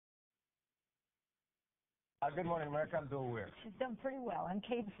Good morning, America. I'm Bill Weir. She's done pretty well. I'm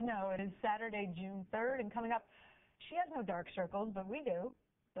Kate Snow. It is Saturday, June 3rd, and coming up, she has no dark circles, but we do.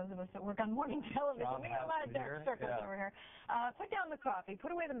 Those of us that work on morning television, we have a lot of dark circles over here. Put down the coffee,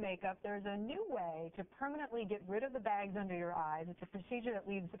 put away the makeup. There's a new way to permanently get rid of the bags under your eyes. It's a procedure that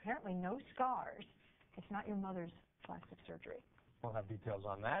leaves apparently no scars. It's not your mother's plastic surgery. We'll have details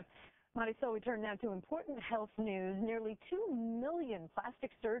on that. Marisol, we turn now to important health news. Nearly 2 million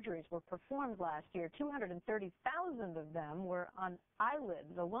plastic surgeries were performed last year. 230,000 of them were on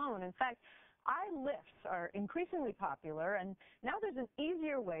eyelids alone. In fact, eye lifts are increasingly popular, and now there's an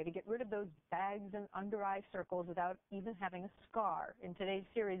easier way to get rid of those bags and under-eye circles without even having a scar. In today's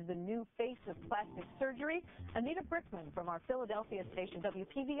series, The New Face of Plastic Surgery, Anita Brickman from our Philadelphia station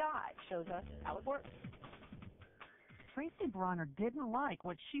WPVI shows us how it works. Tracy Bronner didn't like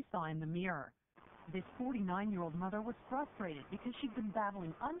what she saw in the mirror. This 49-year-old mother was frustrated because she'd been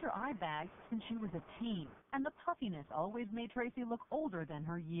battling under-eye bags since she was a teen, and the puffiness always made Tracy look older than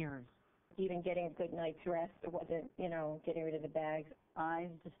her years. Even getting a good night's rest, it wasn't, getting rid of the bags. Eyes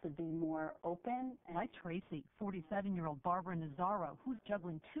just to be more open. Like Tracy, 47-year-old Barbara Nazaro, who's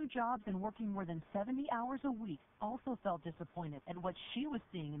juggling 2 jobs and working more than 70 hours a week, also felt disappointed at what she was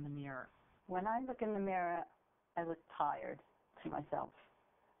seeing in the mirror. When I look in the mirror, I look tired to myself.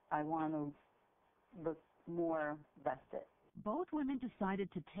 I want to look more rested. Both women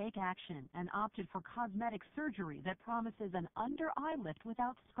decided to take action and opted for cosmetic surgery that promises an under-eye lift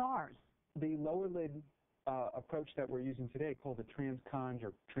without scars. The lower lid approach that we're using today, called the transconj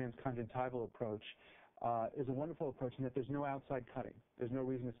or transconjunctival approach, is a wonderful approach in that there's no outside cutting. There's no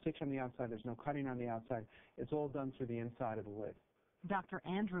reason to stitch on the outside. There's no cutting on the outside. It's all done through the inside of the lid. Dr.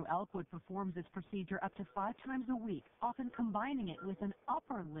 Andrew Elkwood performs this procedure up to 5 times a week, often combining it with an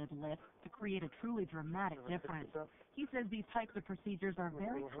upper lid lift to create a truly dramatic difference. He says these types of procedures are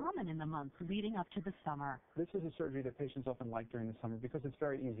very common in the months leading up to the summer. This is a surgery that patients often like during the summer because it's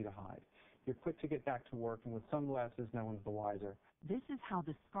very easy to hide. You're quick to get back to work, and with sunglasses, no one's the wiser. This is how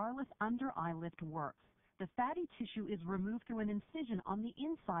the scarless under-eye lift works. The fatty tissue is removed through an incision on the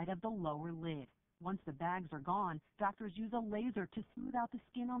inside of the lower lid. Once the bags are gone, doctors use a laser to smooth out the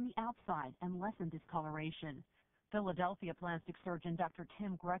skin on the outside and lessen discoloration. Philadelphia plastic surgeon Dr.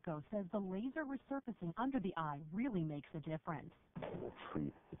 Tim Greco says the laser resurfacing under the eye really makes a difference. It will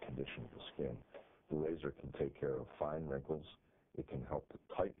treat the condition of the skin. The laser can take care of fine wrinkles. It can help to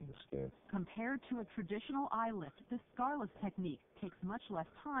tighten the skin. Compared to a traditional eye lift, the scarless technique takes much less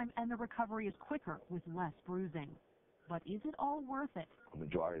time and the recovery is quicker with less bruising. But is it all worth it? The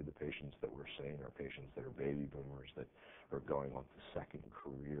majority of the patients that we're seeing are patients that are baby boomers that are going on to second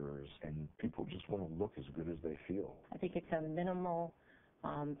careers, and people just want to look as good as they feel. I think it's a minimal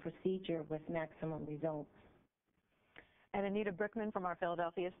procedure with maximum results. And Anita Brickman from our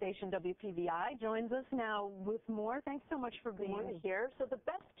Philadelphia station WPVI joins us now with more. Thanks so much for being here. So the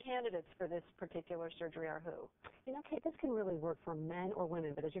best candidates for this particular surgery are who? You know, Kate, this can really work for men or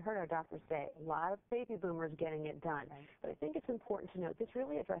women, but as you heard our doctor say, a lot of baby boomers getting it done. Right. But I think it's important to note this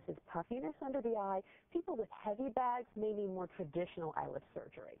really addresses puffiness under the eye. People with heavy bags may need more traditional eyelid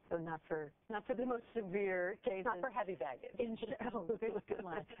surgery. So not for the most severe cases. Not for heavy baggage.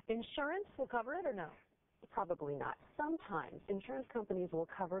 Insurance will cover it or no? Probably not. Sometimes insurance companies will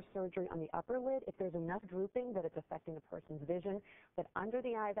cover surgery on the upper lid if there's enough drooping that it's affecting the person's vision. But under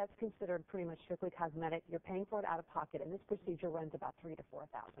the eye, that's considered pretty much strictly cosmetic. You're paying for it out of pocket, and this procedure runs about $3,000 to $4,000.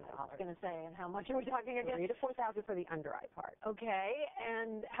 I was going to say, and how much are we talking again? $3,000 to $4,000 for the under eye part. Okay,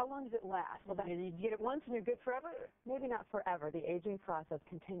 and how long does it last? Well, you get it once and you're good forever? Maybe not forever. The aging process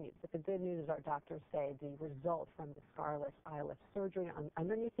continues. But the good news is our doctors say the result from the scarless eye lift surgery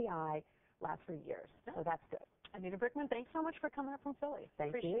underneath the eye lasts for years. So that's good. Anita Brickman, thanks so much for coming up from Philly.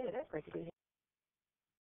 Thank you. Appreciate it. Great to be here.